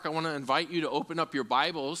I want to invite you to open up your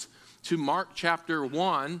Bibles to Mark chapter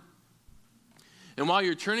 1. And while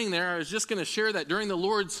you're turning there, I was just going to share that during the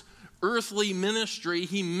Lord's earthly ministry,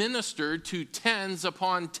 he ministered to tens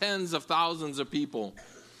upon tens of thousands of people.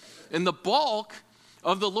 And the bulk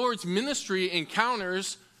of the Lord's ministry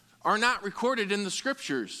encounters are not recorded in the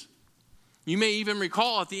scriptures. You may even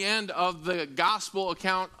recall at the end of the gospel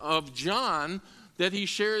account of John that he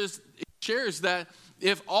shares that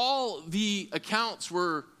if all the accounts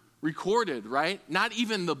were recorded, right, not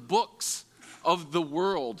even the books of the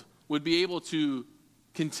world would be able to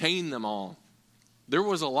contain them all. There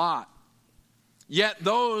was a lot. Yet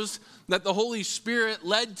those that the Holy Spirit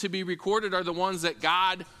led to be recorded are the ones that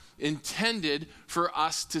God intended for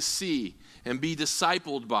us to see and be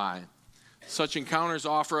discipled by. Such encounters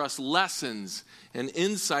offer us lessons and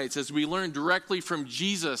insights as we learn directly from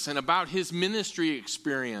Jesus and about his ministry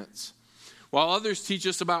experience, while others teach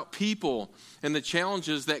us about people and the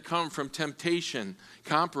challenges that come from temptation,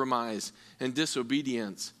 compromise, and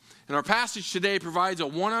disobedience. And our passage today provides a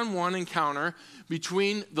one-on-one encounter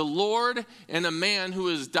between the Lord and a man who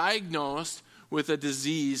is diagnosed with a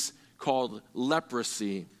disease called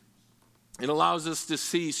leprosy. It allows us to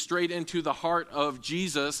see straight into the heart of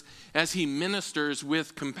Jesus as he ministers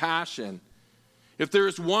with compassion. If there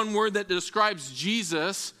is one word that describes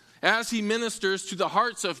Jesus as he ministers to the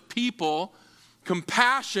hearts of people,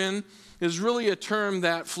 compassion is really a term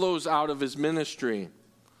that flows out of his ministry.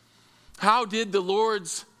 How did the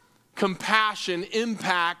Lord's compassion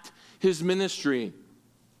impact his ministry?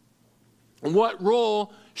 And what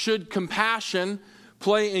role should compassion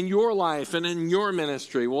play in your life and in your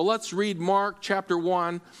ministry? Well, let's read Mark chapter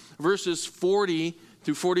 1, verses 40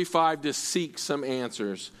 through 45 to seek some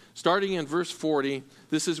answers. Starting in verse 40,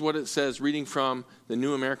 this is what it says, reading from the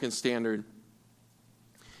New American Standard.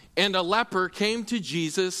 And a leper came to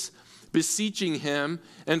Jesus, beseeching him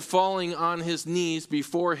and falling on his knees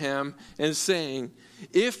before him and saying,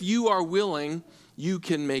 "If you are willing, you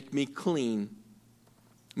can make me clean."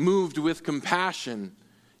 Moved with compassion,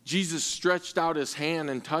 Jesus stretched out his hand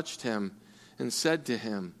and touched him and said to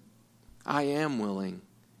him, "I am willing,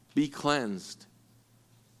 be cleansed."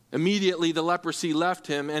 Immediately the leprosy left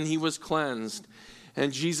him and he was cleansed.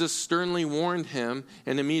 And Jesus sternly warned him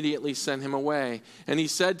and immediately sent him away. And he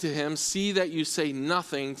said to him, "See that you say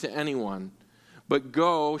nothing to anyone, but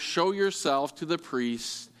go, show yourself to the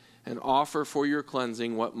priests and offer for your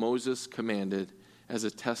cleansing what Moses commanded as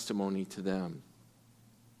a testimony to them."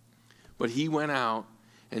 But he went out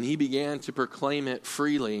and he began to proclaim it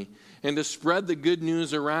freely and to spread the good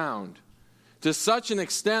news around, to such an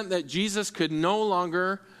extent that Jesus could no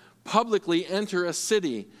longer publicly enter a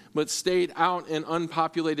city, but stayed out in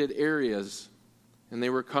unpopulated areas, and they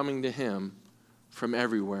were coming to him from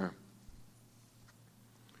everywhere.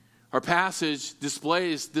 Our passage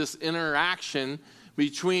displays this interaction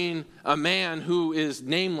between a man who is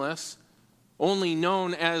nameless, only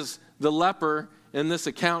known as the leper in this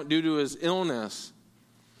account due to his illness.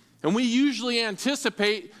 And we usually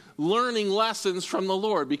anticipate learning lessons from the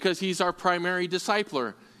Lord because he's our primary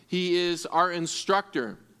discipler. He is our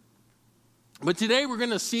instructor. But today we're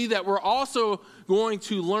going to see that we're also going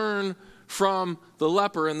to learn from the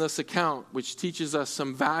leper in this account, which teaches us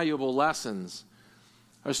some valuable lessons.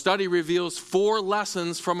 Our study reveals 4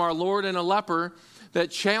 lessons from our Lord and a leper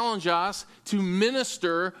that challenge us to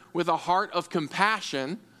minister with a heart of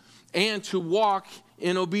compassion and to walk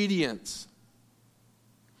in obedience.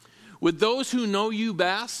 Would those who know you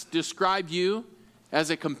best describe you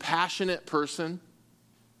as a compassionate person?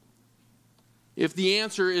 If the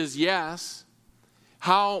answer is yes,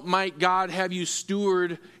 how might God have you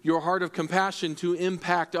steward your heart of compassion to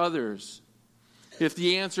impact others? If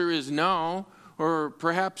the answer is no, or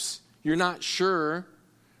perhaps you're not sure,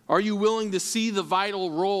 are you willing to see the vital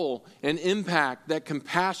role and impact that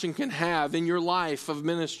compassion can have in your life of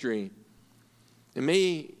ministry? It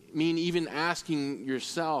may mean even asking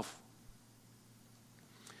yourself,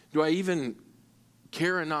 do I even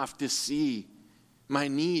care enough to see my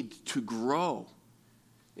need to grow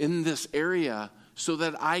in this area so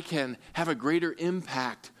that I can have a greater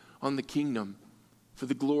impact on the kingdom for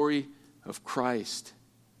the glory of Christ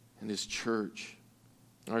and his church?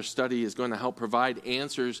 Our study is going to help provide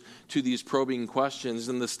answers to these probing questions,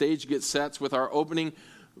 and the stage gets set with our opening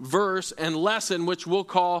verse and lesson, which we'll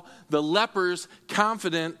call the leper's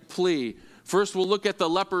confident plea. First, we'll look at the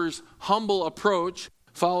leper's humble approach,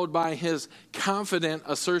 followed by his confident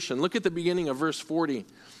assertion. Look at the beginning of verse 40.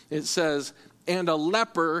 It says, "And a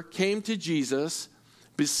leper came to Jesus,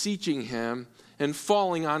 beseeching him and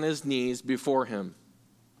falling on his knees before him."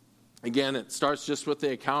 Again, it starts just with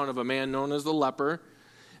the account of a man known as the leper.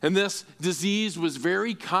 And this disease was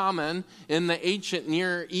very common in the ancient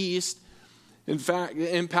Near East. In fact,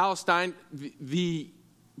 in Palestine, the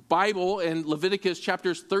Bible in Leviticus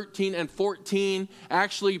chapters 13 and 14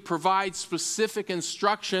 actually provides specific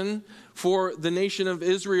instruction for the nation of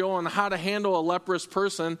Israel on how to handle a leprous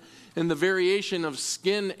person and the variation of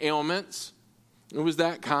skin ailments. It was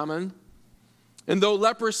that common. And though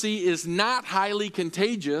leprosy is not highly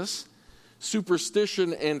contagious,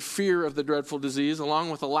 superstition and fear of the dreadful disease, along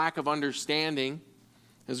with a lack of understanding,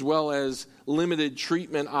 as well as limited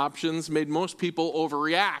treatment options, made most people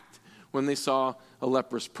overreact when they saw a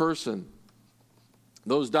leprous person.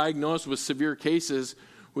 Those diagnosed with severe cases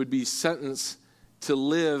would be sentenced to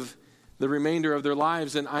live the remainder of their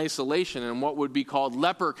lives in isolation in what would be called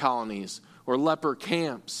leper colonies or leper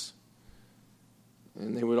camps.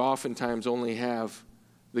 And they would oftentimes only have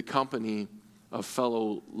the company of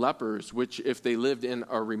fellow lepers, which if they lived in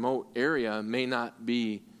a remote area may not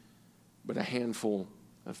be but a handful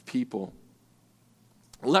of people.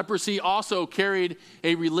 Leprosy also carried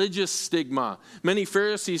a religious stigma. Many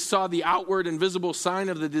Pharisees saw the outward and visible sign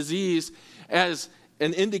of the disease as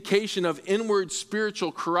an indication of inward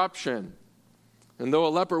spiritual corruption. And though a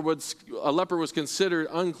leper was considered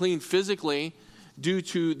unclean physically due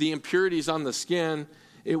to the impurities on the skin,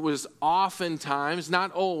 it was oftentimes,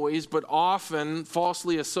 not always, but often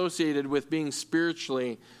falsely associated with being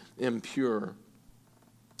spiritually impure.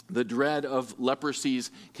 The dread of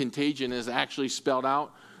leprosy's contagion is actually spelled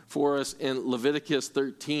out for us in Leviticus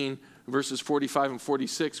 13, verses 45 and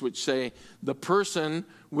 46, which say, "The person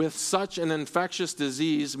with such an infectious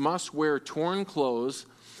disease must wear torn clothes,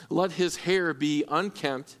 let his hair be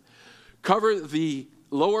unkempt, cover the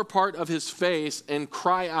lower part of his face, and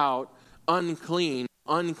cry out, 'Unclean,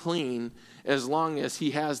 unclean,' as long as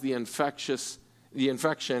he has the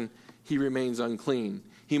infection, he remains unclean.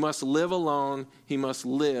 He must live alone. He must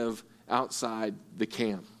live outside the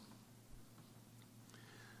camp."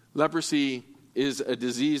 Leprosy is a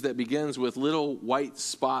disease that begins with little white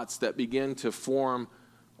spots that begin to form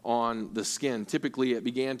on the skin. Typically, it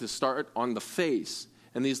began to start on the face.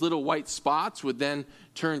 And these little white spots would then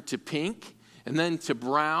turn to pink and then to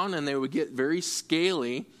brown, and they would get very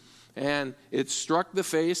scaly. And it struck the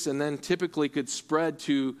face and then typically could spread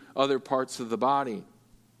to other parts of the body.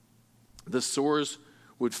 The sores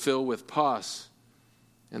would fill with pus,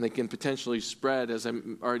 and they can potentially spread, as I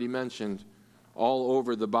already mentioned, all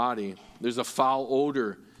over the body. There's a foul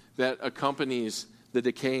odor that accompanies the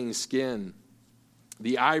decaying skin.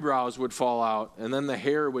 The eyebrows would fall out, and then the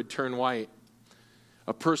hair would turn white.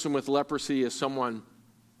 A person with leprosy is someone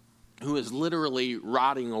who is literally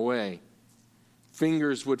rotting away.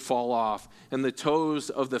 Fingers would fall off, and the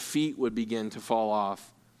toes of the feet would begin to fall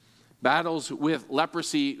off. Battles with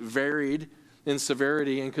leprosy varied in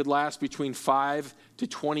severity and could last between 5 to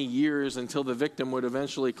 20 years until the victim would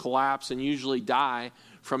eventually collapse and usually die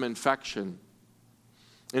from infection.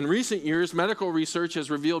 In recent years, medical research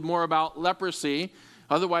has revealed more about leprosy,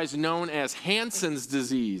 otherwise known as Hansen's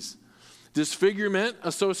disease. Disfigurement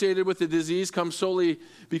associated with the disease comes solely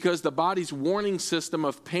because the body's warning system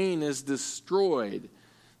of pain is destroyed.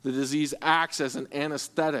 The disease acts as an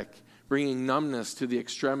anesthetic, bringing numbness to the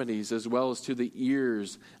extremities as well as to the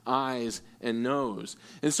ears, eyes, and nose.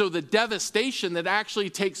 And so the devastation that actually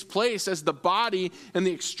takes place as the body and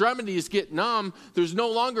the extremities get numb, there's no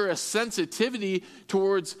longer a sensitivity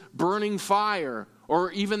towards burning fire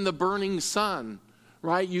or even the burning sun,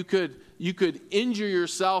 right? You could injure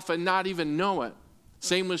yourself and not even know it.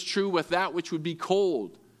 Same was true with that which would be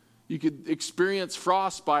cold. You could experience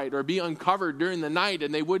frostbite or be uncovered during the night,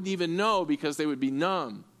 and they wouldn't even know because they would be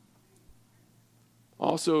numb.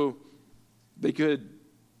 Also, they could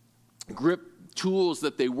grip tools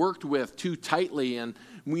that they worked with too tightly, and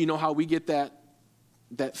you know how we get that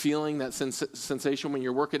feeling, that sensation when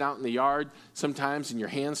you're working out in the yard sometimes and your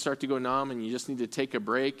hands start to go numb and you just need to take a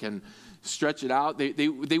break and stretch it out. They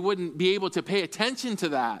wouldn't be able to pay attention to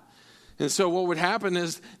that. And so what would happen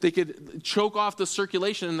is they could choke off the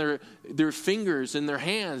circulation in their fingers and their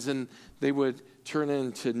hands, and they would turn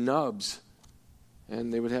into nubs,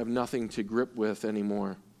 and they would have nothing to grip with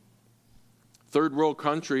anymore. Third world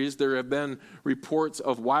countries, there have been reports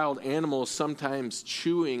of wild animals sometimes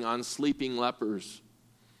chewing on sleeping lepers.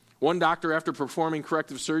 One doctor, after performing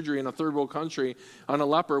corrective surgery in a third world country on a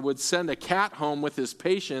leper, would send a cat home with his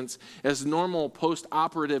patients as normal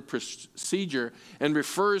post-operative procedure and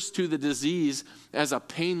refers to the disease as a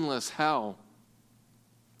painless hell.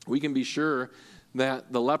 We can be sure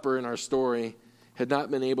that the leper in our story had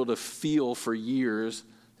not been able to feel for years,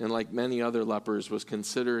 and like many other lepers was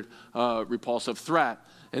considered a repulsive threat.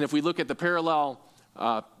 And if we look at the parallel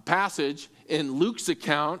passage, in Luke's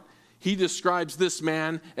account, he describes this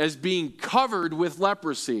man as being covered with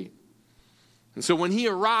leprosy. And so when he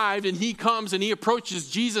arrived and he comes and he approaches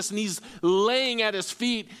Jesus and he's laying at his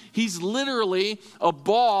feet, he's literally a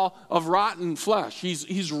ball of rotten flesh.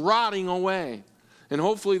 He's rotting away. And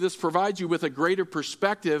hopefully this provides you with a greater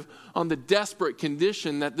perspective on the desperate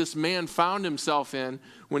condition that this man found himself in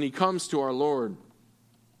when he comes to our Lord.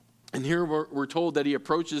 And here we're told that he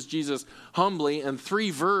approaches Jesus humbly, and 3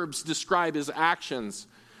 verbs describe his actions.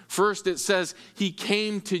 First, it says he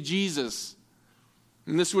came to Jesus.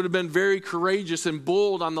 And this would have been very courageous and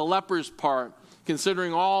bold on the leper's part,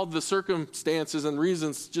 considering all the circumstances and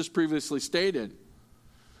reasons just previously stated.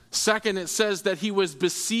 Second, it says that he was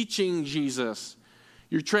beseeching Jesus.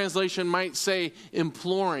 Your translation might say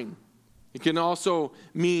imploring. It can also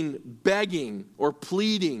mean begging or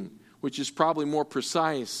pleading, which is probably more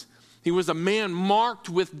precise. He was a man marked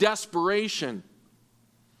with desperation.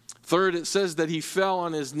 Third, it says that he fell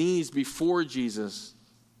on his knees before Jesus.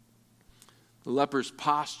 The leper's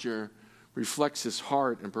posture reflects his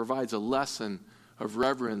heart and provides a lesson of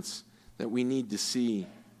reverence that we need to see.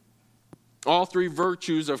 All 3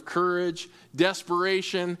 virtues of courage,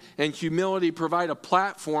 desperation, and humility provide a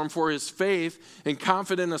platform for his faith and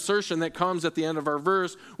confident assertion that comes at the end of our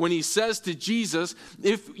verse when he says to Jesus,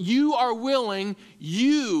 if you are willing,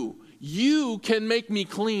 you can make me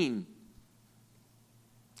clean.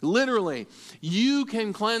 Literally, you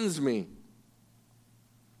can cleanse me.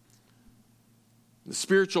 The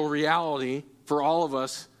spiritual reality for all of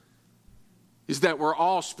us is that we're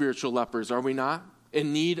all spiritual lepers, are we not?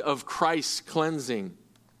 In need of Christ's cleansing.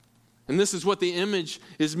 And this is what the image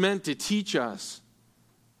is meant to teach us.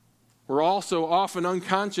 We're also often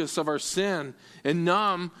unconscious of our sin and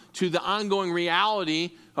numb to the ongoing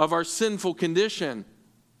reality of our sinful condition.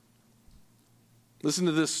 Listen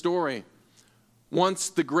to this story. Once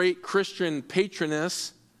the great Christian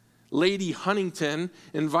patroness, Lady Huntington,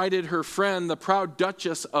 invited her friend, the proud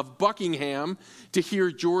Duchess of Buckingham, to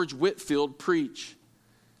hear George Whitefield preach.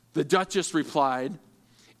 The Duchess replied,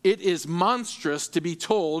 "It is monstrous to be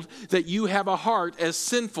told that you have a heart as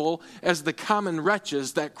sinful as the common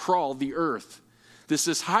wretches that crawl the earth. This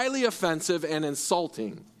is highly offensive and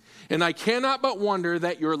insulting, and I cannot but wonder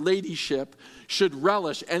that your ladyship should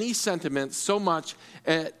relish any sentiment so much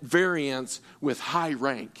at variance with high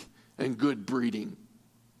rank and good breeding."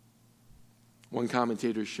 One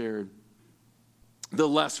commentator shared, "The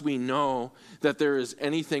less we know that there is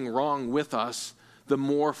anything wrong with us, the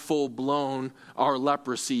more full-blown our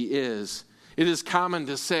leprosy is. It is common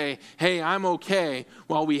to say, hey, I'm okay,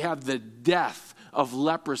 while we have the death of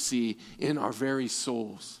leprosy in our very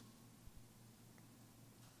souls."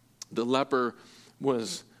 The leper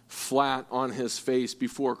was flat on his face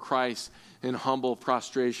before Christ in humble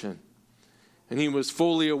prostration. And he was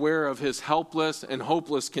fully aware of his helpless and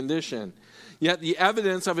hopeless condition. Yet the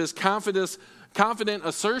evidence of his confident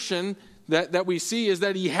assertion that we see is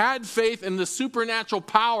that he had faith in the supernatural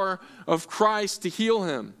power of Christ to heal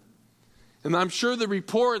him. And I'm sure the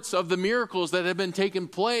reports of the miracles that had been taking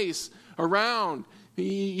place around,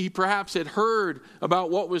 he perhaps had heard about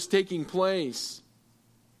what was taking place.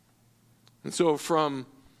 And so from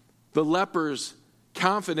the leper's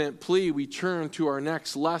confident plea, we turn to our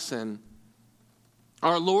next lesson,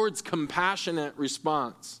 our Lord's compassionate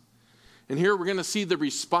response. And here we're going to see the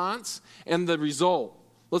response and the result.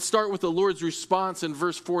 Let's start with the Lord's response in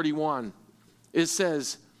verse 41. It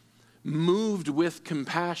says, moved with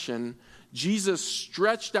compassion, Jesus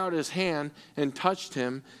stretched out his hand and touched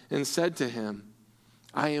him and said to him,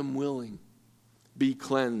 I am willing, be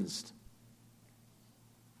cleansed.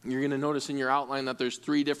 You're going to notice in your outline that there's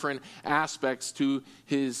 3 different aspects to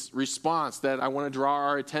his response that I want to draw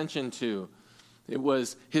our attention to. It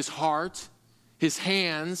was his heart, his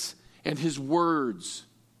hands, and his words.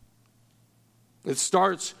 It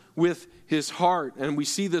starts with his heart, and we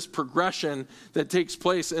see this progression that takes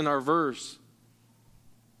place in our verse.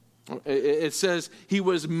 It says he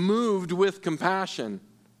was moved with compassion.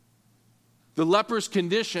 The leper's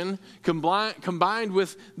condition combined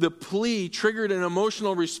with the plea triggered an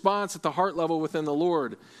emotional response at the heart level within the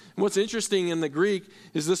Lord. And what's interesting in the Greek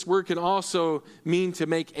is this word can also mean to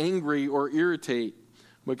make angry or irritate.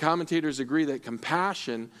 But commentators agree that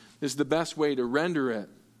compassion is the best way to render it.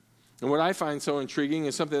 And what I find so intriguing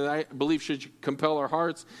is something that I believe should compel our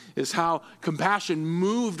hearts is how compassion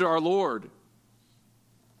moved our Lord.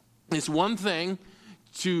 It's one thing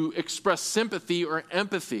to express sympathy or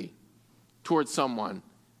empathy towards someone.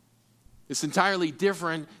 It's entirely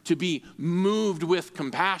different to be moved with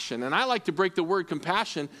compassion. And I like to break the word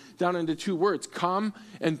compassion down into 2 words, come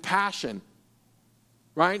and passion.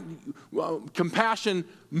 right? Well, compassion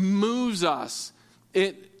moves us.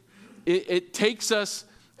 It takes us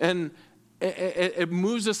and it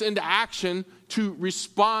moves us into action to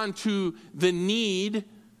respond to the need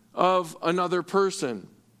of another person,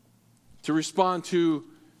 to respond to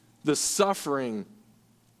the suffering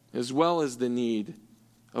as well as the need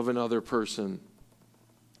of another person.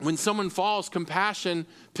 When someone falls, compassion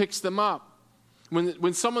picks them up.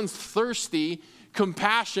 When someone's thirsty,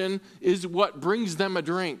 compassion is what brings them a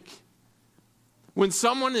drink. When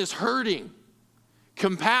someone is hurting,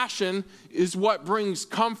 compassion is what brings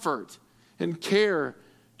comfort and care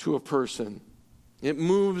to a person. It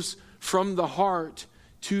moves from the heart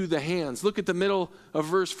to the hands. Look at the middle of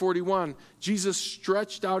verse 41. Jesus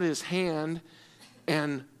stretched out his hand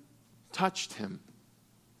and touched him.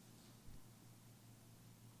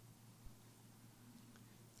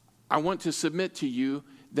 I want to submit to you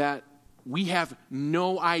that we have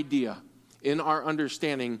no idea in our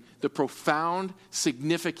understanding the profound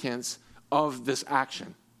significance of this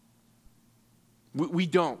action. We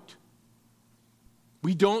don't.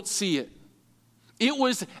 We don't see it. It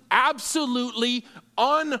was absolutely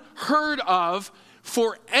unheard of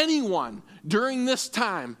for anyone during this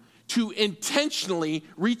time to intentionally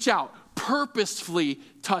reach out, purposefully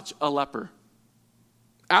touch a leper.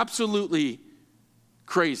 Absolutely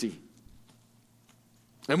crazy.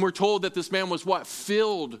 And we're told that this man was what?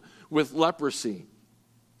 Filled with leprosy.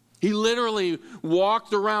 He literally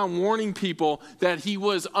walked around warning people that he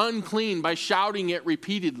was unclean by shouting it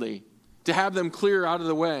repeatedly to have them clear out of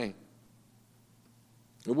the way.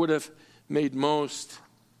 It would have made most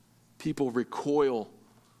people recoil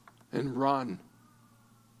and run,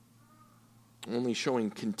 only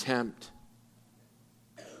showing contempt.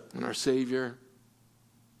 And our Savior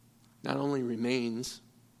not only remains,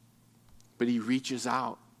 but he reaches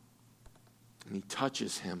out and he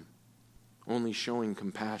touches him, only showing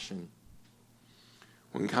compassion.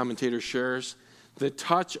 One commentator shares, the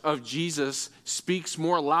touch of Jesus speaks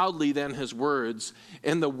more loudly than his words,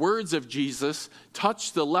 and the words of Jesus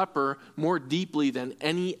touch the leper more deeply than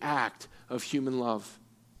any act of human love.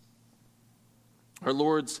 Our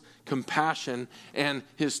Lord's compassion and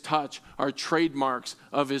his touch are trademarks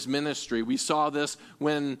of his ministry. We saw this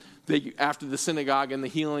when after the synagogue and the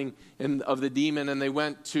healing of the demon, and they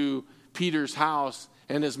went to Peter's house,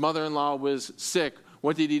 and his mother-in-law was sick.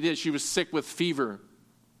 What did he do? She was sick with fever.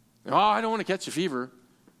 Oh, I don't want to catch a fever.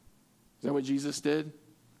 Is that what Jesus did?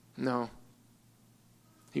 No.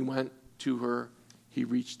 He went to her, he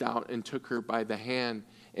reached out and took her by the hand,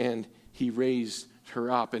 and he raised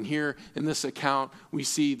her up. And here in this account, we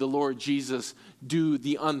see the Lord Jesus do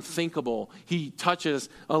the unthinkable. He touches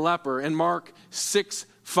a leper. In Mark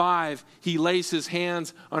 6:5, he lays his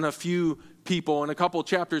hands on a few people. In a couple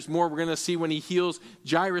chapters more, we're going to see when he heals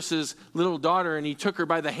Jairus' little daughter, and he took her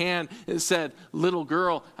by the hand and said, "Little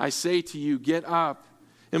girl, I say to you, get up."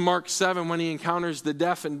 In Mark 7, when he encounters the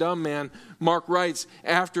deaf and dumb man, Mark writes,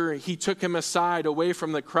 after he took him aside away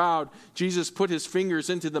from the crowd, Jesus put his fingers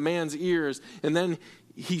into the man's ears, and then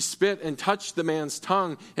he spit and touched the man's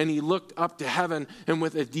tongue, and he looked up to heaven, and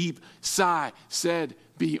with a deep sigh said,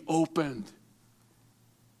 "Be opened."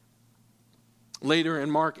 Later in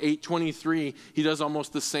Mark 8:23, he does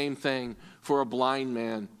almost the same thing for a blind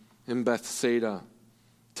man in Bethsaida.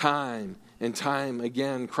 Time and time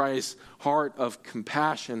again, Christ's heart of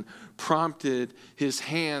compassion prompted his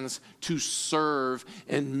hands to serve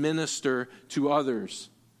and minister to others.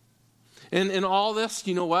 And in all this,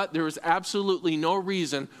 you know what? There was absolutely no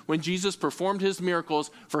reason when Jesus performed his miracles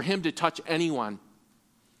for him to touch anyone.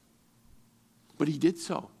 But he did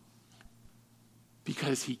so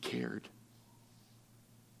because he cared.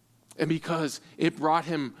 And because it brought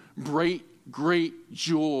him great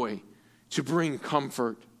joy to bring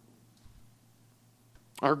comfort.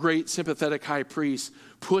 Our great sympathetic high priest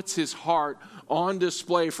puts his heart on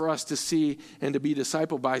display for us to see and to be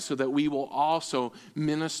discipled by, so that we will also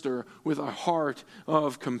minister with a heart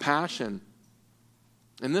of compassion.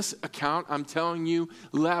 And this account, I'm telling you,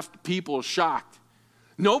 left people shocked.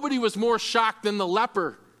 Nobody was more shocked than the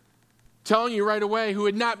leper, telling you right away, who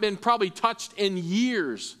had not been probably touched in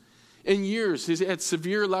years. He had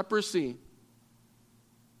severe leprosy.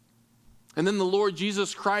 And then the Lord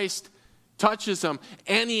Jesus Christ touches him.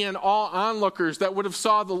 Any and all onlookers that would have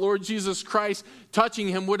saw the Lord Jesus Christ touching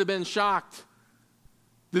him would have been shocked.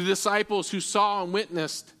 The disciples who saw and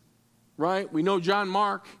witnessed, right? We know John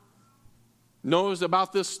Mark knows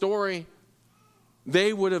about this story.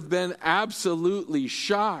 They would have been absolutely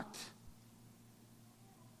shocked.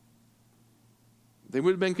 They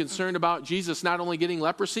would have been concerned about Jesus not only getting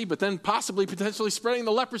leprosy, but then possibly potentially spreading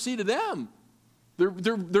the leprosy to them.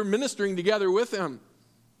 They're ministering together with him.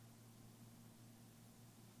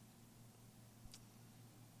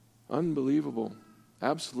 Unbelievable.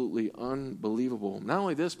 Absolutely unbelievable. Not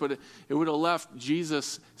only this, but it would have left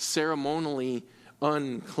Jesus ceremonially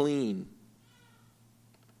unclean.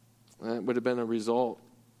 That would have been a result.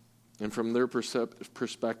 And from their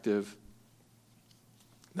perspective,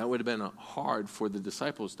 that would have been hard for the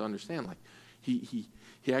disciples to understand. Like, he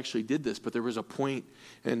actually did this, but there was a point,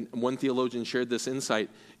 and one theologian shared this insight.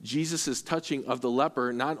 Jesus' touching of the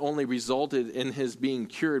leper not only resulted in his being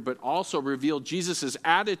cured, but also revealed Jesus'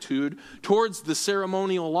 attitude towards the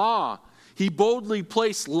ceremonial law. He boldly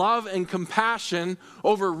placed love and compassion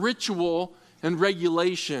over ritual and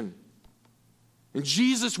regulation. And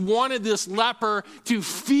Jesus wanted this leper to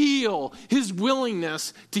feel his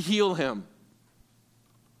willingness to heal him.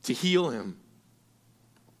 To heal him.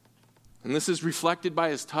 And this is reflected by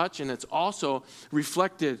his touch, and it's also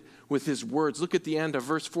reflected with his words. Look at the end of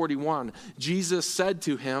verse 41. Jesus said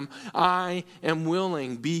to him, I am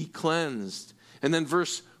willing, be cleansed. And then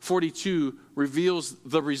verse 42 reveals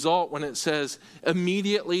the result when it says,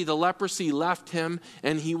 immediately the leprosy left him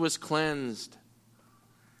and he was cleansed.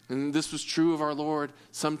 And this was true of our Lord.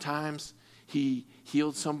 Sometimes he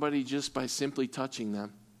healed somebody just by simply touching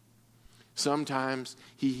them. Sometimes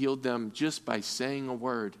he healed them just by saying a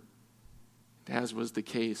word, as was the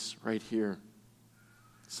case right here.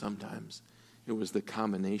 Sometimes it was the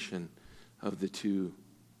combination of the two.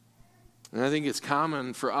 And I think it's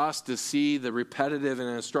common for us to see the repetitive and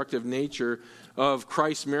instructive nature of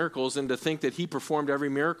Christ's miracles and to think that he performed every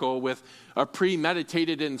miracle with a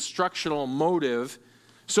premeditated instructional motive,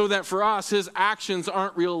 so that for us his actions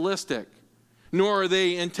aren't realistic, nor are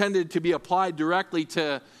they intended to be applied directly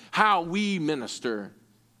to how we minister.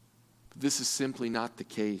 But this is simply not the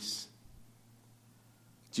case.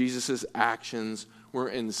 Jesus' actions were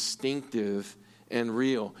instinctive and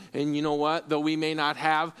real. And you know what? Though we may not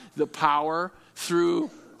have the power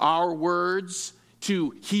through our words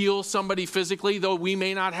to heal somebody physically, though we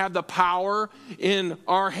may not have the power in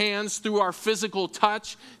our hands through our physical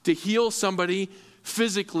touch to heal somebody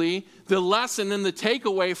physically, the lesson and the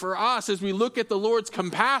takeaway for us as we look at the Lord's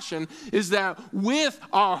compassion is that with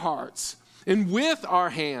our hearts and with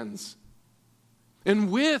our hands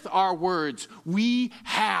and with our words, we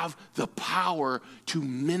have the power to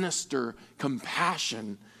minister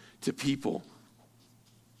compassion to people.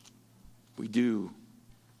 We do.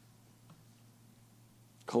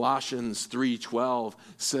 Colossians 3:12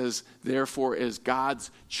 says, therefore, as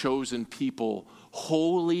God's chosen people,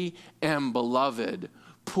 holy and beloved,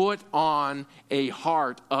 put on a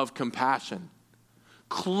heart of compassion.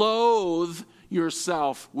 Clothe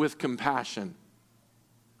yourself with compassion.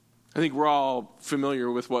 I think we're all familiar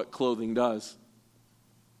with what clothing does.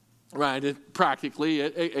 Right?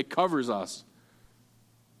 It covers us.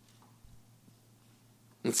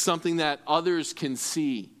 It's something that others can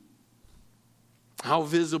see. How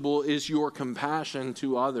visible is your compassion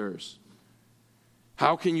to others?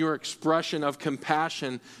 How can your expression of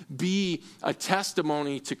compassion be a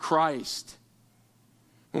testimony to Christ?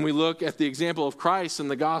 When we look at the example of Christ in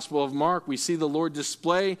the Gospel of Mark, we see the Lord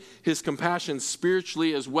display his compassion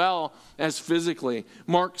spiritually as well as physically.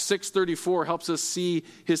 Mark 6:34 helps us see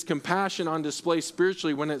his compassion on display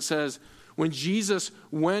spiritually when it says, when Jesus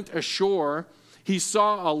went ashore, he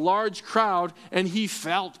saw a large crowd and he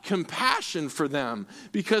felt compassion for them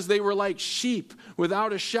because they were like sheep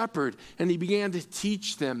without a shepherd, and he began to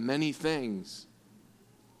teach them many things.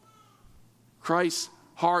 Christ's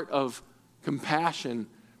heart of compassion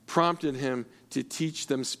prompted him to teach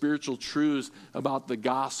them spiritual truths about the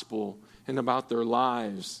gospel and about their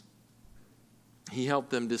lives. He helped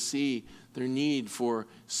them to see their need for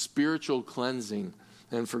spiritual cleansing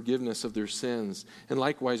and forgiveness of their sins. And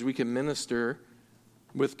likewise, we can minister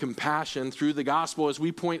with compassion through the gospel as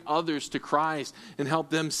we point others to Christ and help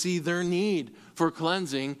them see their need for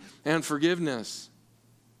cleansing and forgiveness.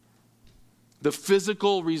 The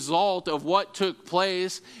physical result of what took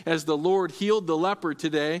place as the Lord healed the leper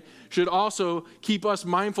today should also keep us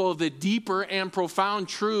mindful of the deeper and profound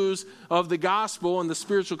truths of the gospel and the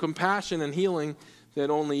spiritual compassion and healing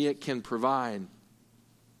that only it can provide.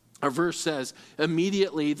 Our verse says,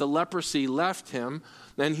 immediately the leprosy left him,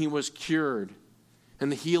 then he was cured.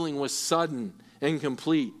 And the healing was sudden and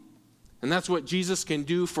complete. And that's what Jesus can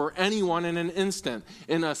do for anyone in an instant,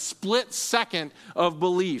 in a split second of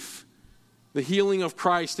belief. The healing of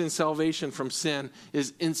Christ and salvation from sin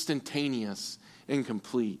is instantaneous and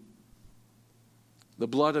complete. The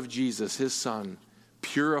blood of Jesus, his Son,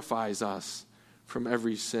 purifies us from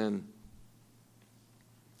every sin.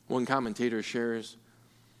 One commentator shares,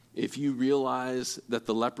 if you realize that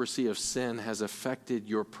the leprosy of sin has affected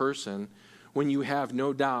your person, when you have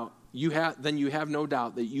no doubt, then you have no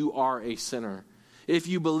doubt that you are a sinner. If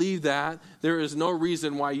you believe that, there is no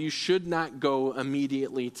reason why you should not go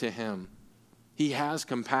immediately to him. He has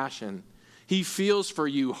compassion. He feels for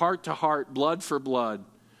you, heart to heart, blood for blood.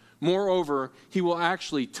 Moreover, he will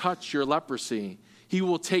actually touch your leprosy. He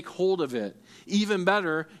will take hold of it. Even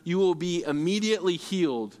better, you will be immediately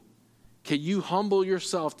healed. Can you humble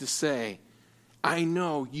yourself to say, I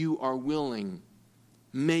know you are willing.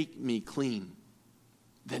 Make me clean.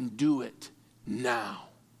 Then do it now.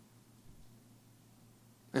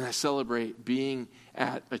 And I celebrate being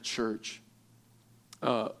at a church,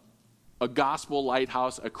 a gospel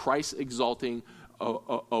lighthouse, a Christ-exalting,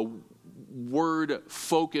 a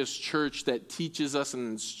word-focused church that teaches us and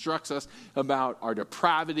instructs us about our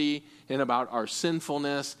depravity and about our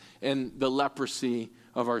sinfulness and the leprosy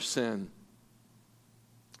of our sin.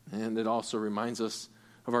 And it also reminds us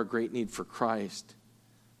of our great need for Christ.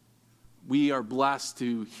 We are blessed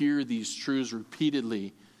to hear these truths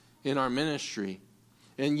repeatedly in our ministry.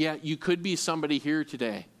 And yet you could be somebody here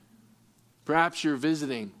today. Perhaps you're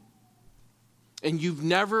visiting and you've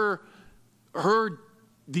never heard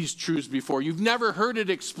these truths before. You've never heard it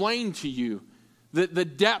explained to you, the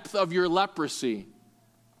depth of your leprosy,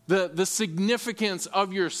 the significance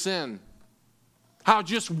of your sin, how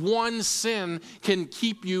just one sin can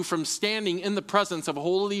keep you from standing in the presence of a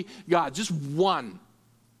holy God. Just one.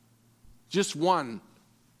 Just one.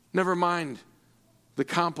 Never mind the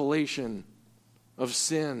compilation of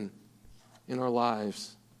sin in our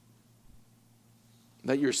lives.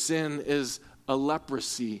 That your sin is a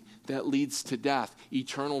leprosy that leads to death,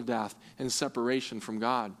 eternal death, and separation from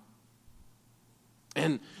God.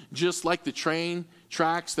 And just like the train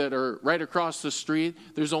tracks that are right across the street,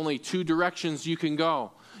 there's only two directions you can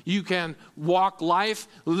go. You can walk life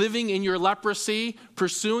living in your leprosy,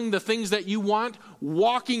 pursuing the things that you want,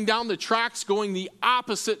 walking down the tracks going the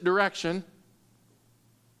opposite direction.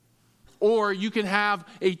 Or you can have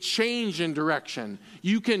a change in direction.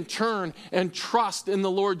 You can turn and trust in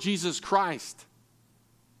the Lord Jesus Christ.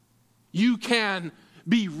 You can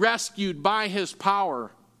be rescued by his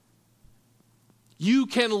power. You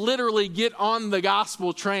can literally get on the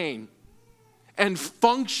gospel train and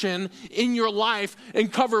function in your life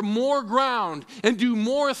and cover more ground and do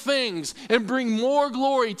more things and bring more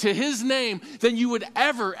glory to his name than you would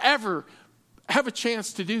ever have a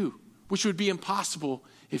chance to do, which would be impossible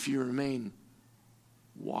if you remain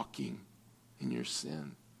walking in your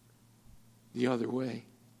sin the other way.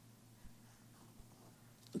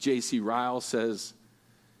 J.C. Ryle says,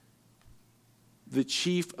 the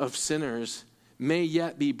chief of sinners may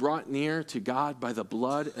yet be brought near to God by the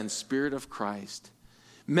blood and Spirit of Christ.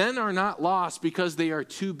 Men are not lost because they are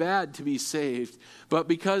too bad to be saved, but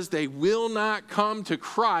because they will not come to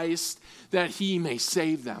Christ that he may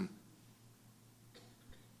save them.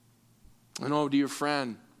 And oh, dear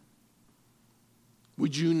friend,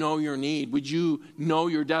 would you know your need? Would you know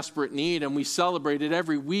your desperate need? And we celebrate it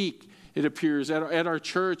every week, it appears, at our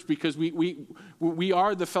church, because we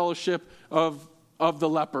are the fellowship of the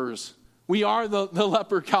lepers. We are the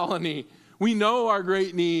leper colony. We know our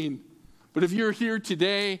great need. But if you're here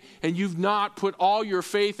today and you've not put all your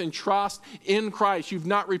faith and trust in Christ, you've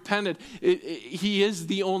not repented, he is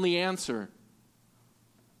the only answer.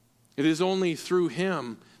 It is only through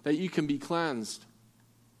him that you can be cleansed.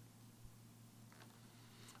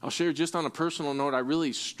 I'll share just on a personal note, I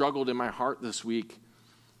really struggled in my heart this week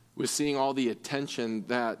with seeing all the attention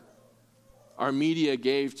that our media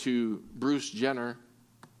gave to Bruce Jenner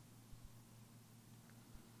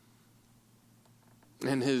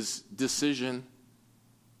and his decision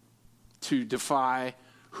to defy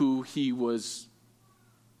who he was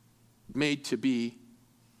made to be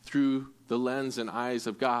through the lens and eyes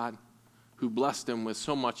of God, who blessed him with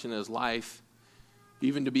so much in his life,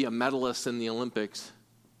 even to be a medalist in the Olympics.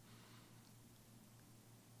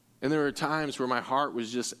 And there were times where my heart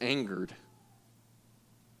was just angered.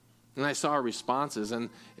 And I saw responses, and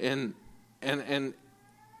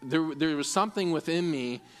there was something within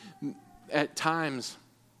me at times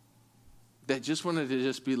that just wanted to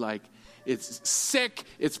just be like, it's sick,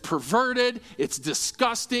 it's perverted, it's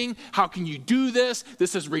disgusting. How can you do this?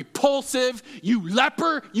 This is repulsive. You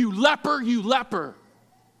leper, you leper, you leper.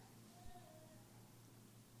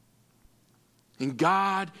 And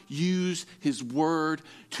God used his word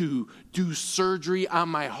to do surgery on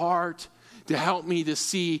my heart to help me to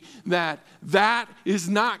see that is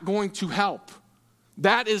not going to help.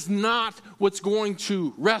 That is not what's going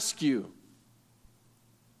to rescue.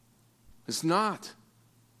 It's not.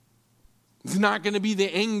 It's not going to be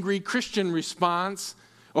the angry Christian response.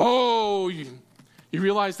 Oh, you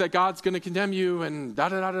realize that God's going to condemn you and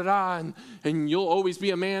da-da-da-da-da, and you'll always be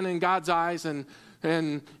a man in God's eyes, and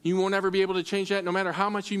and you won't ever be able to change that no matter how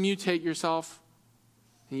much you mutate yourself.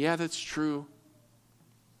 And yeah, that's true.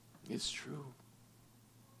 It's true.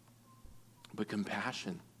 But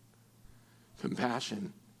compassion.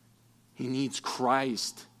 He needs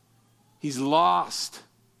Christ. He's lost.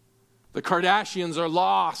 The Kardashians are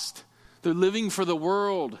lost. They're living for the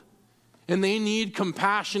world. And they need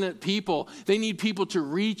compassionate people. They need people to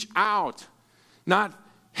reach out, not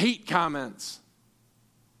hate comments,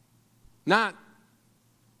 not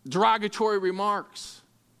derogatory remarks.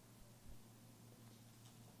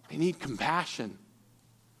 They need compassion.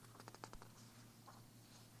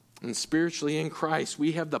 And spiritually in Christ,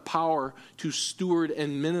 we have the power to steward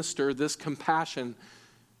and minister this compassion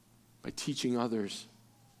by teaching others.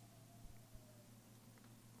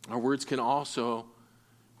 Our words can also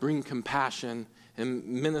bring compassion and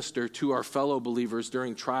minister to our fellow believers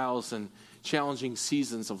during trials and challenging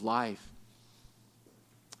seasons of life.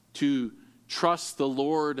 To trust the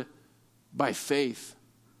Lord by faith.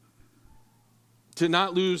 To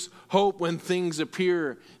not lose hope when things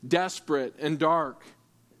appear desperate and dark.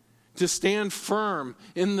 To stand firm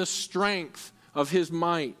in the strength of His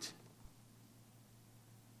might.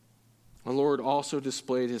 The Lord also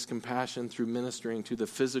displayed His compassion through ministering to the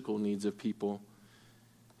physical needs of people.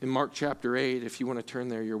 In Mark chapter 8, if you want to turn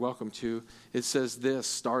there, you're welcome to. It says this,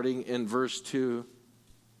 starting in verse 2.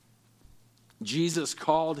 Jesus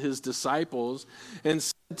called His disciples and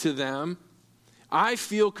said to them, I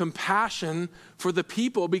feel compassion for the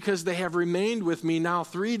people because they have remained with me now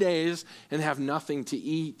 3 days and have nothing to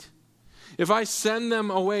eat. If I send them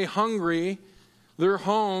away hungry,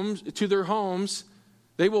 to their homes,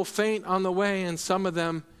 they will faint on the way, and some of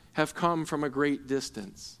them have come from a great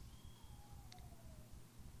distance.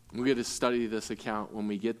 We get to study this account when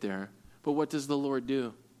we get there. But what does the Lord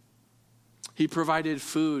do? He provided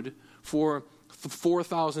food for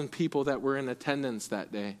 4,000 people that were in attendance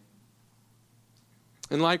that day.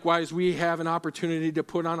 And likewise, we have an opportunity to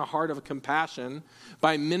put on a heart of compassion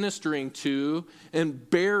by ministering to and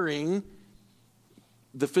bearing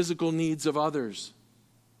the physical needs of others.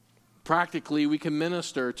 Practically, we can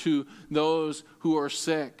minister to those who are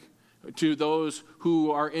sick, to those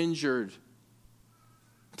who are injured,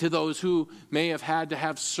 to those who may have had to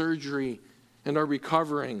have surgery and are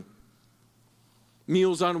recovering.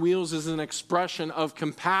 Meals on Wheels is an expression of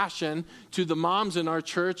compassion to the moms in our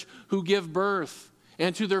church who give birth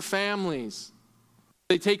and to their families.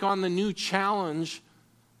 They take on the new challenge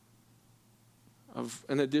of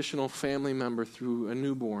an additional family member through a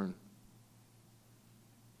newborn.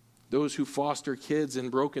 Those who foster kids in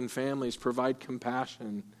broken families provide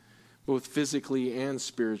compassion, both physically and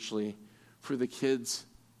spiritually, for the kids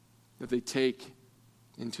that they take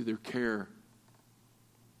into their care.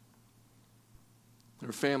 There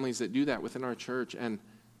are families that do that within our church, and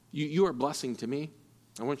you are a blessing to me.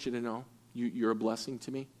 I want you to know you're a blessing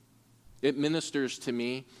to me. It ministers to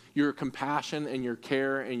me. Your compassion and your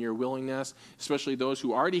care and your willingness, especially those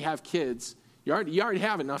who already have kids. You already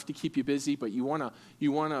have enough to keep you busy, but you want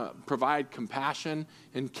to provide compassion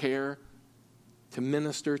and care to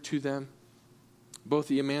minister to them. Both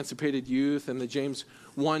the Emancipated Youth and the James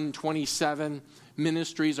 1:27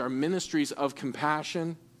 ministries are ministries of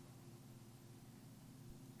compassion.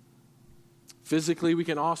 Physically, we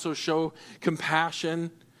can also show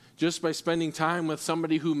compassion just by spending time with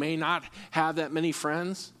somebody who may not have that many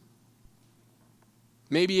friends.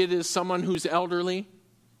 Maybe it is someone who's elderly,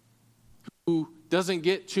 who doesn't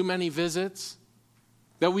get too many visits,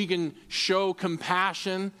 that we can show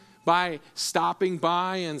compassion by stopping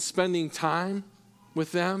by and spending time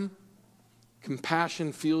with them.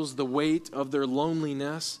 Compassion feels the weight of their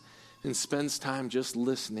loneliness and spends time just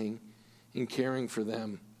listening and caring for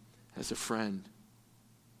them as a friend.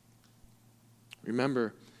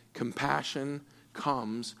 Remember, compassion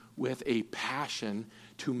comes with a passion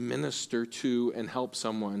to minister to and help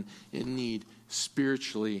someone in need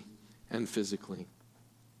spiritually and physically.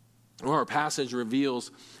 Well, our passage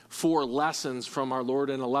reveals 4 lessons from our Lord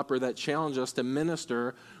and a leper that challenge us to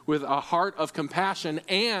minister with a heart of compassion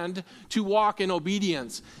and to walk in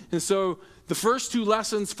obedience. And so the first 2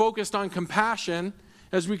 lessons focused on compassion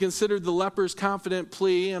as we considered the leper's confident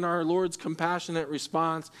plea and our Lord's compassionate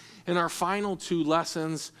response. And our final 2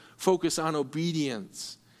 lessons focus on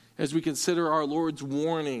obedience as we consider our Lord's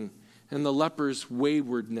warning and the leper's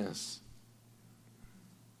waywardness.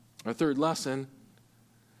 Our third lesson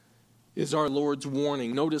is our Lord's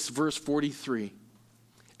warning. Notice verse 43.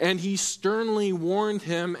 And he sternly warned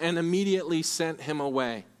him and immediately sent him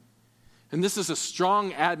away. And this is a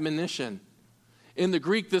strong admonition. In the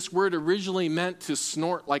Greek, this word originally meant to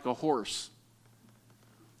snort like a horse.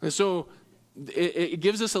 And so it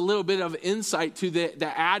gives us a little bit of insight to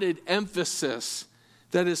the added emphasis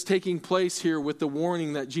that is taking place here with the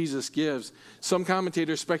warning that Jesus gives. Some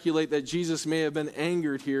commentators speculate that Jesus may have been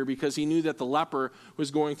angered here because he knew that the leper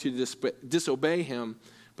was going to disobey him,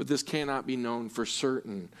 but this cannot be known for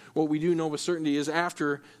certain. What we do know with certainty is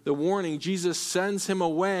after the warning, Jesus sends him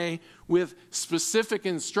away with specific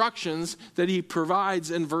instructions that he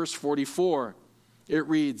provides in verse 44. It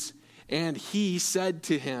reads, "And he said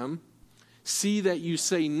to him, 'See that you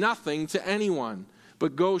say nothing to anyone,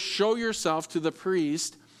 but go show yourself to the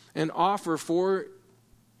priest and offer for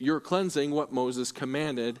your cleansing what Moses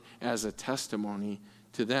commanded as a testimony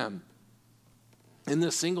to them.'" In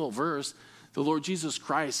this single verse, the Lord Jesus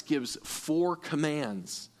Christ gives 4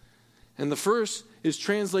 commands. And the first is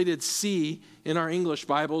translated "see" in our English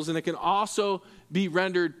Bibles, and it can also be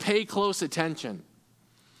rendered "pay close attention."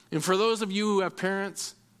 And for those of you who have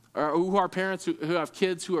parents, or who are parents who have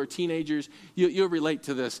kids who are teenagers, you'll relate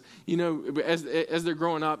to this. You know, as they're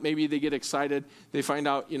growing up, maybe they get excited. They find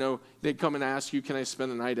out, they come and ask you, "Can I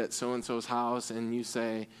spend the night at so-and-so's house?" And you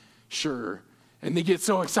say, "Sure." And they get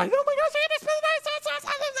so excited. "Oh my gosh, you're going to spend the night at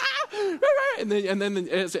so-and-so's house." And then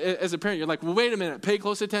as a parent, you're like, "Well, wait a minute. Pay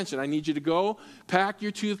close attention. I need you to go pack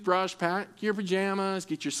your toothbrush, pack your pajamas,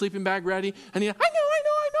 get your sleeping bag ready." And I know.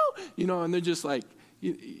 And they're just like,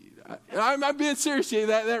 I'm being serious.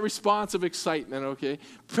 That response of excitement, okay?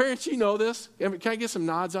 Parents, you know this. Can I get some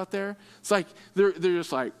nods out there? It's like they're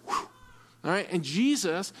just like, whew. All right? And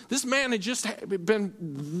Jesus, this man had just been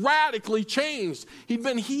radically changed. He'd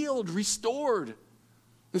been healed, restored.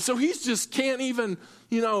 And so he just can't even,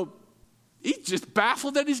 he's just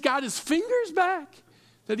baffled that he's got his fingers back,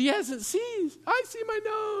 that he hasn't seen. "I see my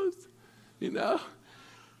nose,"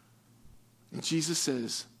 And Jesus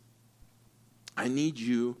says, "I need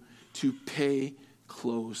you to pay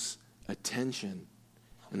close attention."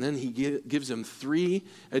 And then he gives him 3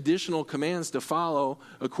 additional commands to follow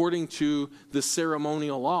according to the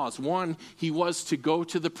ceremonial laws. 1, he was to go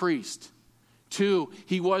to the priest. 2,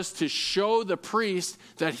 he was to show the priest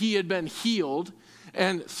that he had been healed.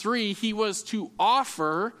 And 3, he was to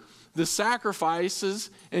offer the sacrifices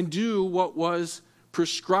and do what was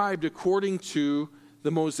prescribed according to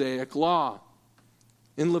the Mosaic law.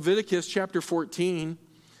 In Leviticus chapter 14,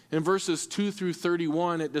 in verses 2 through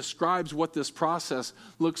 31, it describes what this process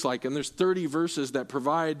looks like. And there's 30 verses that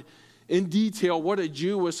provide in detail what a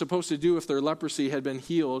Jew was supposed to do if their leprosy had been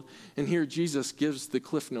healed. And here Jesus gives the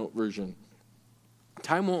Cliff Note version.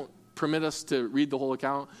 Time won't permit us to read the whole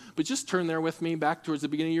account, but just turn there with me back towards the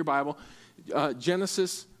beginning of your Bible.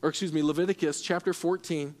 Leviticus chapter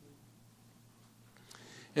 14.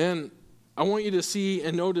 And I want you to see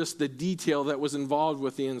and notice the detail that was involved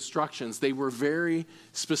with the instructions. They were very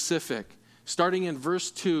specific. Starting in verse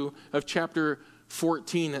 2 of chapter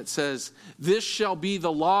 14, it says, "This shall be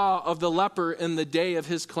the law of the leper in the day of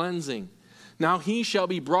his cleansing. Now he shall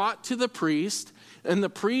be brought to the priest, and the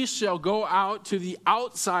priest shall go out to the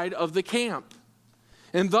outside of the camp.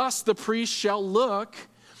 And thus the priest shall look,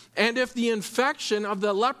 and if the infection of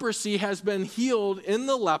the leprosy has been healed in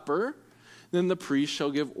the leper, then the priest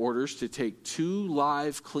shall give orders to take 2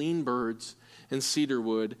 live clean birds and cedar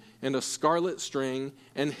wood and a scarlet string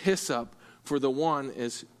and hyssop for the one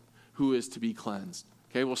who is to be cleansed."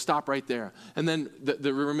 Okay, we'll stop right there. And then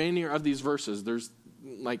the remainder of these verses, there's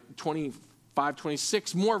like 25,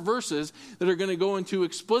 26 more verses that are going to go into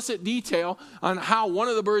explicit detail on how one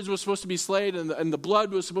of the birds was supposed to be slayed and the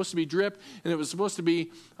blood was supposed to be dripped and it was supposed to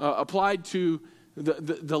be applied to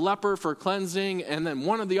the leper for cleansing, and then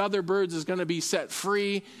one of the other birds is going to be set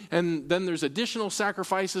free, and then there's additional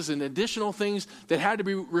sacrifices and additional things that had to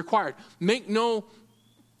be required. Make no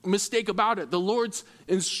mistake about it. The Lord's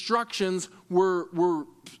instructions were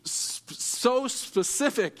so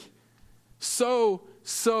specific, so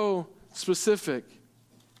specific.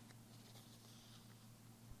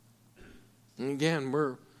 And again,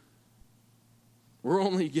 we're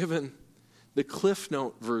only given the Cliff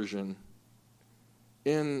Note version.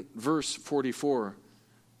 In verse 44,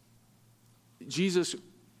 Jesus,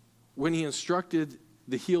 when he instructed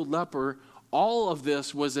the healed leper, all of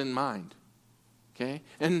this was in mind. Okay?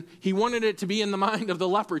 And he wanted it to be in the mind of the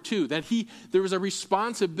leper too, that there was a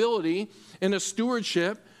responsibility and a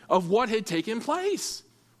stewardship of what had taken place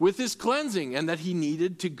with his cleansing, and that he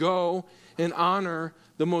needed to go and honor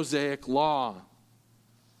the Mosaic law.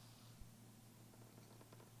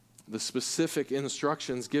 The specific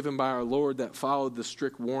instructions given by our Lord that followed the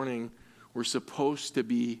strict warning were supposed to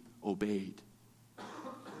be obeyed.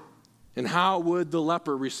 And how would the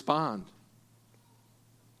leper respond?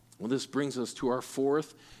 Well, this brings us to our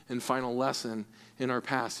 4th and final lesson in our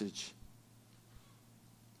passage.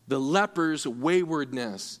 the leper's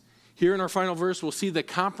waywardness. Here in our final verse, we'll see the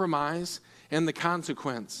compromise and the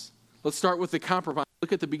consequence. Let's start with the compromise.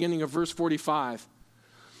 Look at the beginning of verse 45.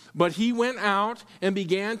 But he went out and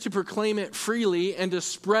began to proclaim it freely and to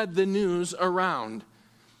spread the news around.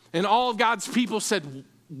 And all of God's people said,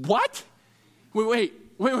 what? Wait.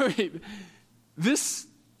 This,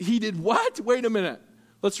 he did what? Wait a minute.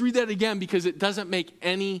 Let's read that again because it doesn't make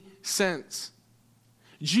any sense.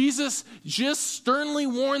 Jesus just sternly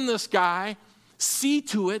warned this guy, see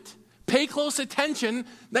to it, pay close attention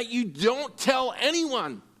that you don't tell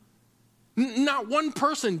anyone. Not one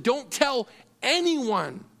person. Don't tell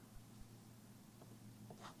anyone.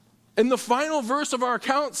 And the final verse of our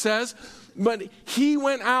account says, but he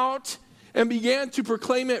went out and began to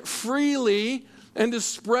proclaim it freely and to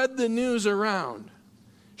spread the news around.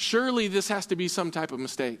 Surely this has to be some type of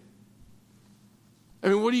mistake. I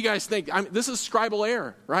mean, what do you guys think? This is scribal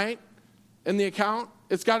error, right? In the account,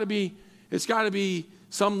 it's got to be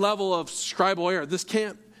some level of scribal error. This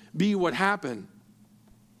can't be what happened.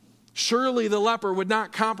 Surely the leper would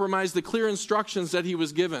not compromise the clear instructions that he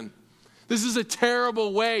was given. This is a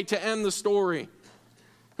terrible way to end the story.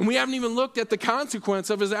 And we haven't even looked at the consequence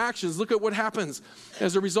of his actions. Look at what happens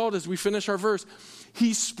as a result as we finish our verse.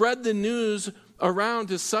 He spread the news around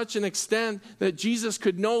to such an extent that Jesus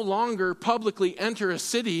could no longer publicly enter a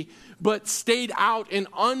city, but stayed out in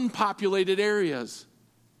unpopulated areas.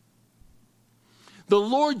 The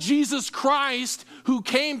Lord Jesus Christ, who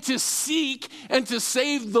came to seek and to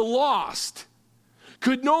save the lost,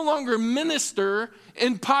 could no longer minister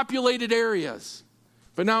in populated areas,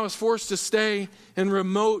 but now is forced to stay in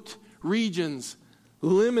remote regions,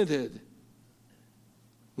 limited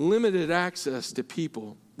access to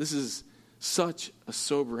people. This is such a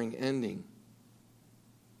sobering ending.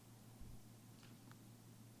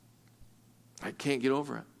 I can't get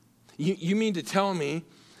over it. You mean to tell me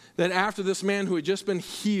that after this man who had just been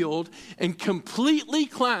healed and completely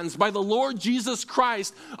cleansed by the Lord Jesus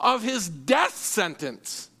Christ of his death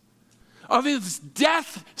sentence of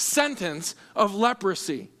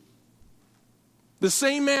leprosy, the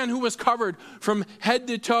same man who was covered from head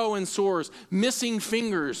to toe in sores, missing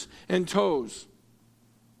fingers and toes,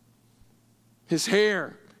 his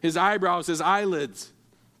hair, his eyebrows, his eyelids,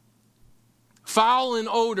 foul in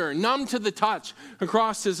odor, numb to the touch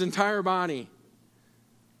across his entire body.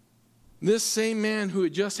 This same man who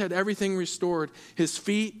had just had everything restored, his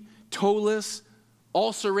feet, toeless,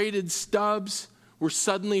 ulcerated stubs, were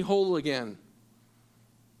suddenly whole again.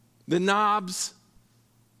 The knobs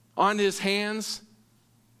on his hands,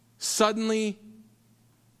 suddenly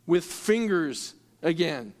with fingers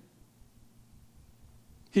again.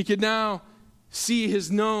 He could now see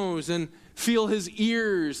his nose and feel his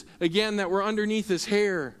ears again that were underneath his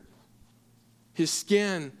hair. His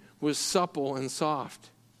skin was supple and soft.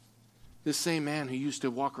 This same man who used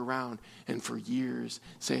to walk around and for years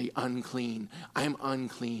say, unclean, I'm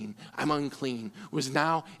unclean, I'm unclean, was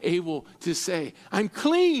now able to say, I'm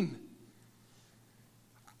clean.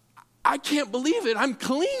 I can't believe it. I'm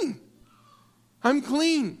clean. I'm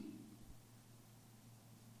clean.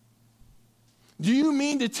 Do you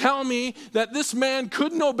mean to tell me that this man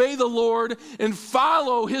couldn't obey the Lord and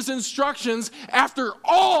follow his instructions after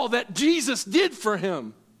all that Jesus did for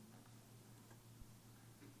him?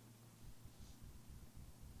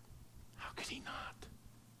 How could he not?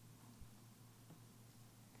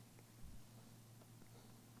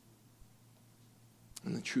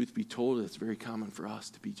 And the truth be told, it's very common for us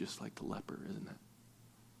to be just like the leper, isn't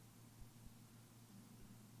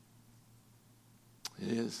it?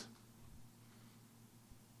 It is.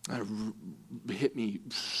 It hit me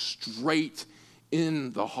straight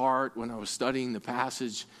in the heart when I was studying the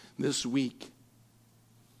passage this week.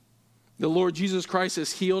 The Lord Jesus Christ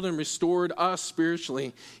has healed and restored us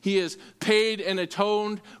spiritually. He has paid and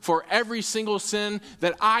atoned for every single sin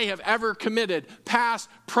that I have ever committed, past,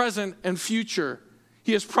 present, and future.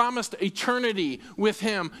 He has promised eternity with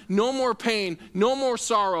him. No more pain, no more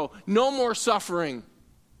sorrow, no more suffering.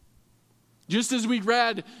 Just as we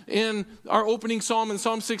read in our opening psalm in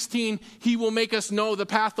Psalm 16, he will make us know the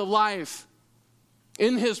path of life.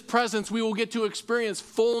 In his presence, we will get to experience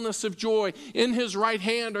fullness of joy. In his right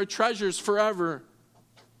hand are treasures forever.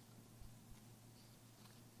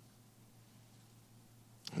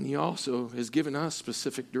 And he also has given us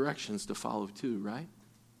specific directions to follow too, right?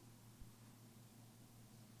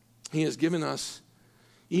 He has given us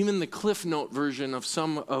even the Cliff Note version of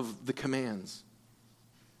some of the commands.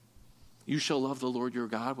 You shall love the Lord your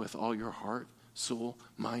God with all your heart, soul,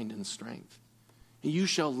 mind, and strength. And you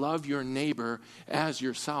shall love your neighbor as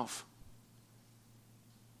yourself.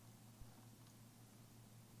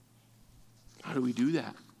 How do we do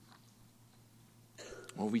that?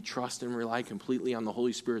 Well, we trust and rely completely on the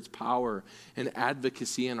Holy Spirit's power and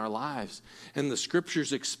advocacy in our lives. And the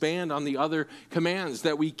scriptures expand on the other commands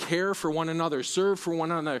that we care for one another, serve for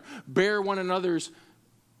one another, bear one another's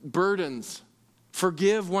burdens,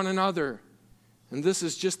 forgive one another. And this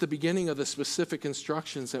is just the beginning of the specific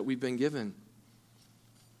instructions that we've been given.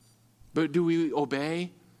 But do we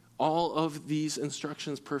obey all of these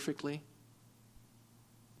instructions perfectly?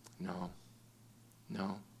 No.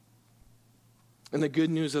 And the good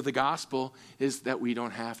news of the gospel is that we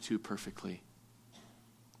don't have to perfectly.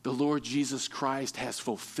 The Lord Jesus Christ has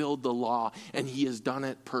fulfilled the law, and he has done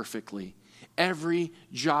it perfectly. Every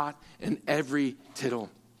jot and every tittle.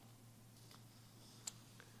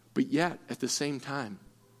 But yet, at the same time,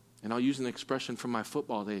 and I'll use an expression from my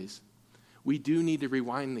football days, we do need to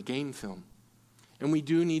rewind the game film. And we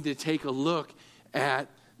do need to take a look at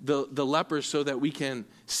the leper so that we can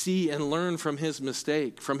see and learn from his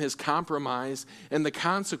mistake, from his compromise, and the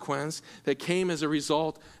consequence that came as a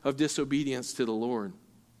result of disobedience to the Lord.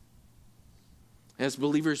 As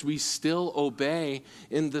believers, we still obey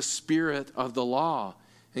in the spirit of the law.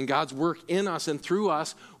 And God's work in us and through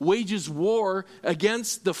us wages war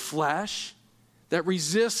against the flesh that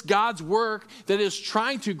resists God's work that is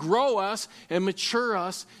trying to grow us and mature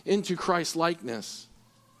us into Christ's likeness.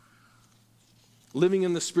 Living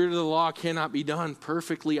in the spirit of the law cannot be done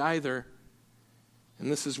perfectly either.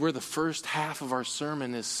 And this is where the first half of our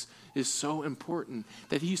sermon is so important,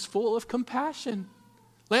 that he's full of compassion.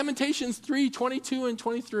 Lamentations 3:22 and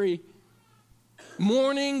 23.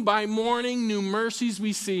 Morning by morning, new mercies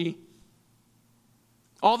we see.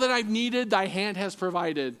 All that I've needed, thy hand has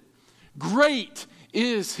provided. Great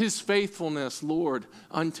is his faithfulness, Lord,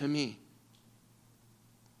 unto me.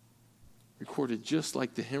 Recorded just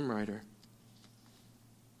like the hymn writer.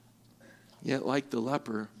 Yet, like the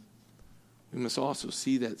leper, we must also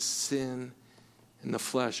see that sin in the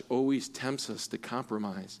flesh always tempts us to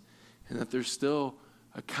compromise, and that there's still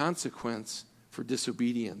a consequence for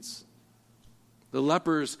disobedience. The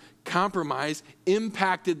leper's compromise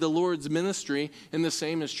impacted the Lord's ministry, and the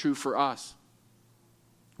same is true for us.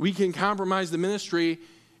 We can compromise the ministry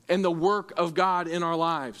and the work of God in our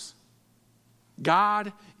lives.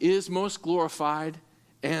 God is most glorified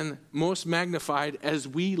and most magnified as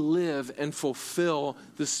we live and fulfill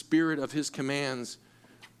the spirit of his commands.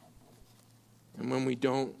 And when we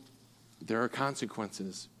don't, there are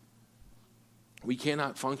consequences. We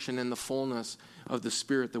cannot function in the fullness of the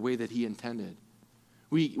Spirit the way that he intended.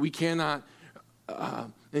 We cannot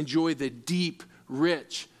enjoy the deep,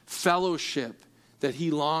 rich fellowship that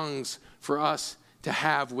he longs for us to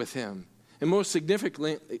have with him. And most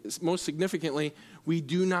significantly, we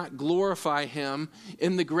do not glorify him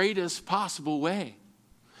in the greatest possible way.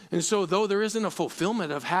 And so though there isn't a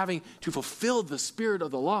fulfillment of having to fulfill the spirit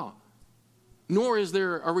of the law, nor is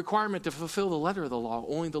there a requirement to fulfill the letter of the law,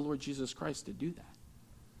 only the Lord Jesus Christ did do that.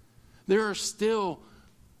 There are still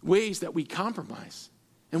ways that we compromise.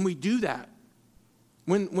 And we do that.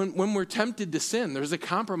 When we're tempted to sin, there's a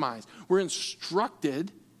compromise. We're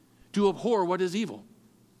instructed to abhor what is evil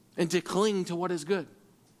and to cling to what is good.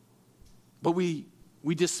 But we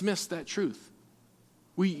dismiss that truth.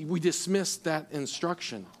 We dismiss that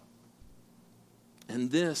instruction. And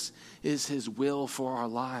this is his will for our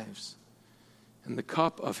lives. And the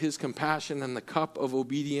cup of his compassion and the cup of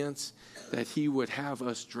obedience that he would have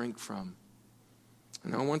us drink from.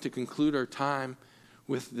 And I want to conclude our time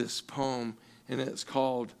with this poem, and it's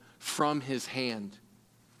called From His Hand.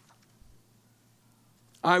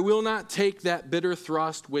 I will not take that bitter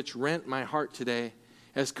thrust which rent my heart today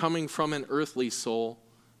as coming from an earthly soul,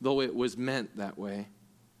 though it was meant that way.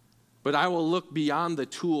 But I will look beyond the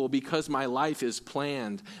tool because my life is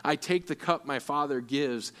planned. I take the cup my Father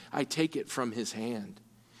gives. I take it from his hand.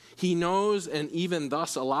 He knows and even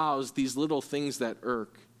thus allows these little things that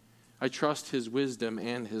irk. I trust his wisdom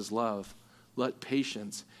and his love. Let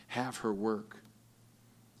patience have her work.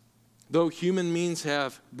 Though human means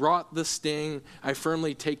have brought the sting, I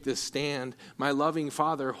firmly take this stand. My loving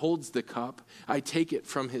Father holds the cup. I take it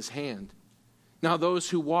from his hand. Now those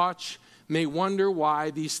who watch may wonder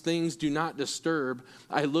why these things do not disturb.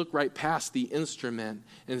 I look right past the instrument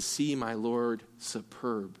and see my Lord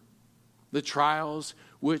superb. The trials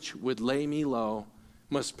which would lay me low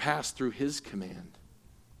must pass through his command.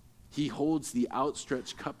 He holds the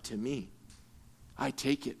outstretched cup to me. I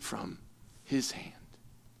take it from his hand.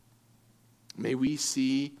 May we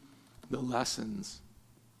see the lessons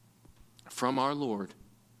from our Lord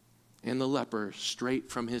and the leper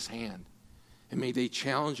straight from his hand. And may they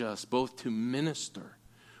challenge us both to minister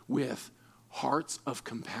with hearts of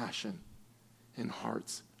compassion and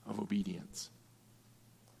hearts of obedience.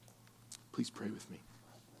 Please pray with me.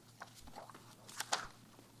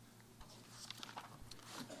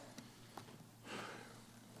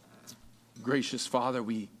 Gracious Father,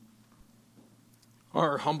 we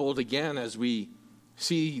are humbled again as we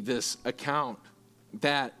see this account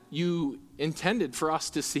that you intended for us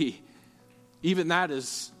to see. Even that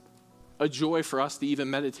is a joy for us to even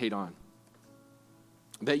meditate on.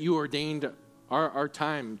 That you ordained our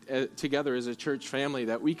time together as a church family,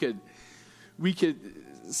 that we could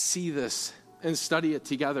see this and study it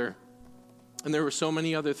together. And there were so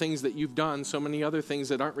many other things that you've done, so many other things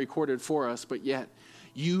that aren't recorded for us, but yet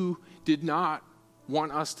you did not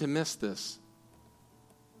want us to miss this.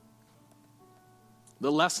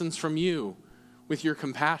 The lessons from you with your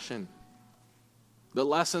compassion, the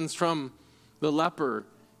lessons from the leper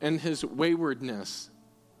and his waywardness.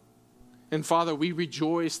 And Father, we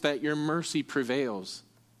rejoice that your mercy prevails.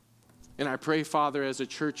 And I pray, Father, as a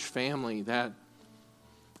church family, that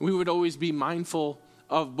we would always be mindful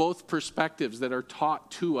of both perspectives that are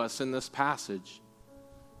taught to us in this passage.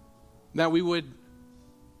 That we would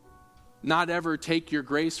not ever take your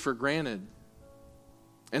grace for granted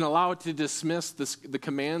and allow it to dismiss the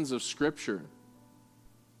commands of Scripture.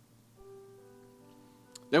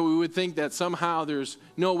 That we would think that somehow there's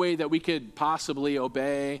no way that we could possibly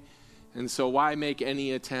obey, and so why make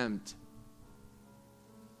any attempt?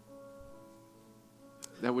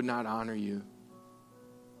 That would not honor you.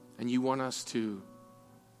 And you want us to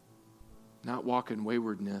not walk in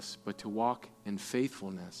waywardness, but to walk in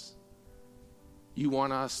faithfulness. You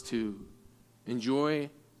want us to enjoy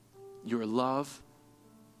your love,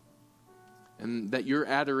 and that your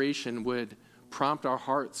adoration would prompt our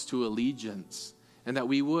hearts to allegiance, and that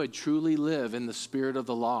we would truly live in the spirit of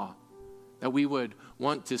the law, that we would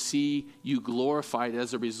want to see you glorified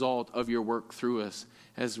as a result of your work through us,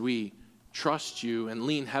 as we trust you and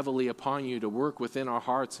lean heavily upon you to work within our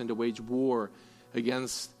hearts and to wage war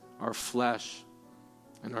against our flesh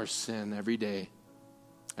and our sin every day.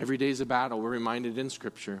 Every day is a battle, we're reminded in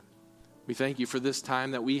Scripture. We thank you for this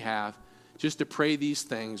time that we have just to pray these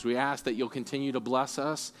things. We ask that you'll continue to bless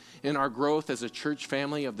us in our growth as a church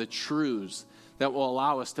family of the truths that will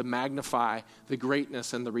allow us to magnify the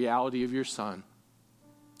greatness and the reality of your Son.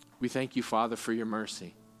 We thank you, Father, for your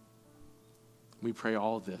mercy. We pray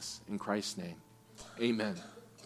all of this in Christ's name. Amen.